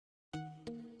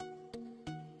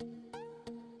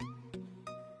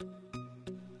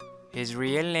His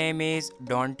real name is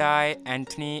Dontai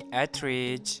Anthony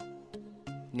Etheridge.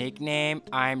 Nickname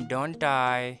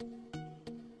ImDontai.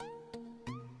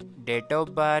 Date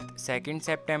of birth 2nd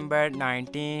September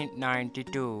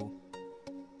 1992.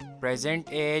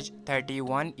 Present age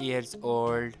 31 years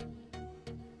old.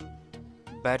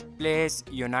 Birthplace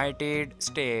United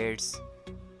States.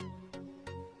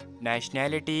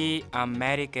 Nationality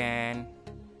American.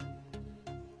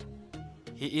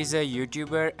 He is a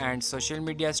YouTuber and social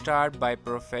media star by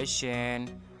profession.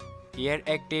 Year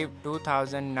active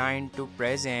 2009 to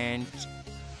present.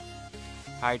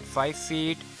 Height 5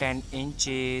 feet 10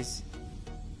 inches.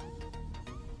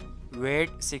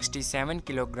 Weight 67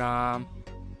 kilogram.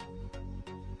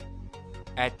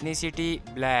 Ethnicity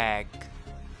black.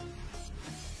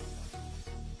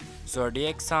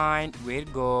 Zodiac sign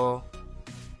Virgo.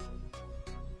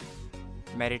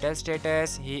 Marital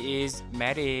status he is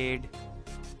married.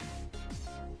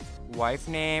 Wife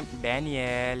name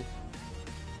Danielle.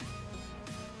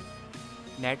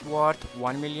 Net worth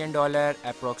 $1 million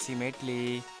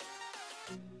approximately.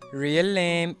 Real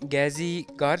name Gazi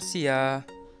Garcia.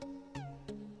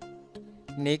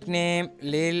 Nickname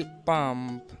Lil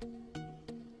Pump.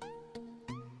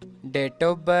 Date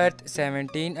of birth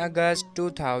 17 August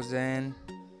 2000.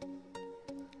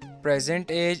 Present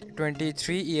age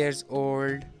 23 years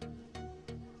old.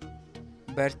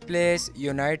 Birthplace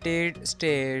United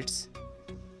States.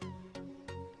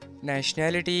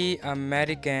 Nationality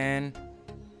American.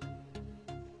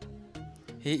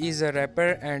 He is a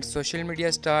rapper and social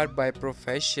media star by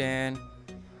profession.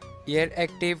 Year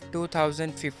active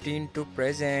 2015 to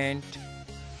present.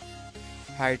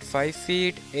 Height 5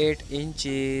 feet 8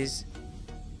 inches.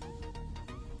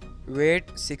 Weight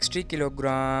 60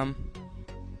 kilogram.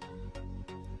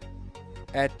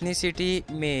 Ethnicity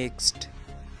mixed.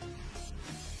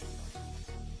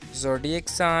 Zodiac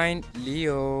sign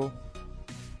Leo.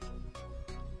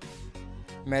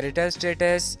 Marital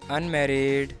status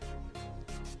unmarried.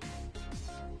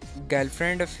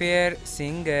 Girlfriend affair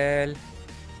single.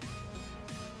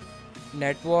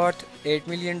 Net worth $8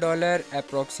 million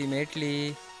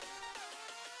approximately.